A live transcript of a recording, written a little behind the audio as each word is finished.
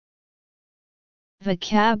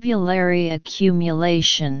Vocabulary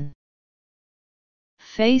accumulation.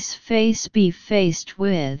 Face be faced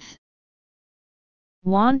with.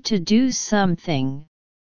 Want to do something.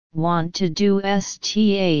 Want to do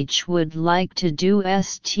sh would like to do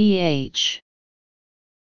sh.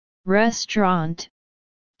 Restaurant,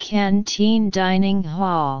 canteen dining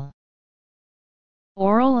hall.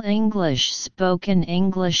 Oral English spoken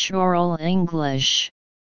English oral English.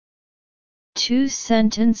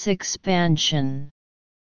 Two-sentence expansion.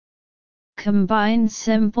 Combine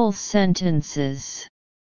simple sentences.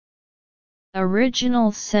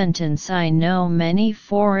 Original sentence: I know many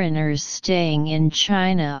foreigners staying in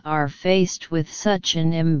China are faced with such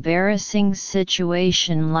an embarrassing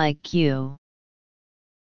situation like you.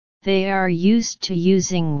 They are used to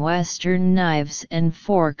using Western knives and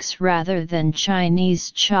forks rather than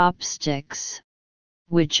Chinese chopsticks,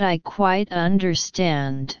 which I quite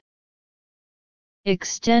understand.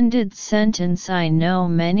 Extended sentence: I know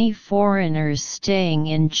many foreigners staying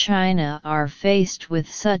in China are faced with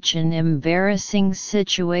such an embarrassing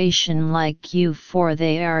situation like you, for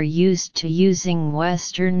they are used to using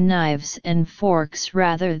Western knives and forks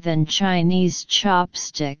rather than Chinese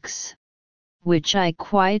chopsticks, which I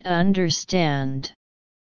quite understand.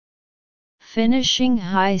 Finishing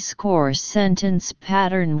high score sentence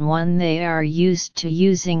pattern 1. They are used to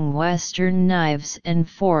using Western knives and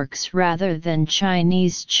forks rather than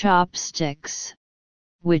Chinese chopsticks,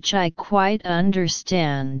 which I quite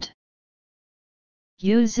understand.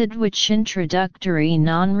 Usage which introductory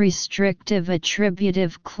non-restrictive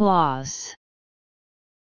attributive clause.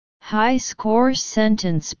 High score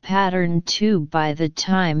sentence pattern 2. By the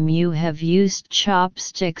time you have used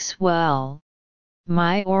chopsticks well,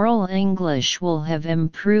 my oral English will have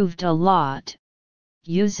improved a lot.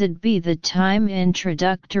 Used be the time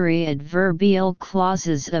introductory adverbial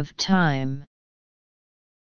clauses of time.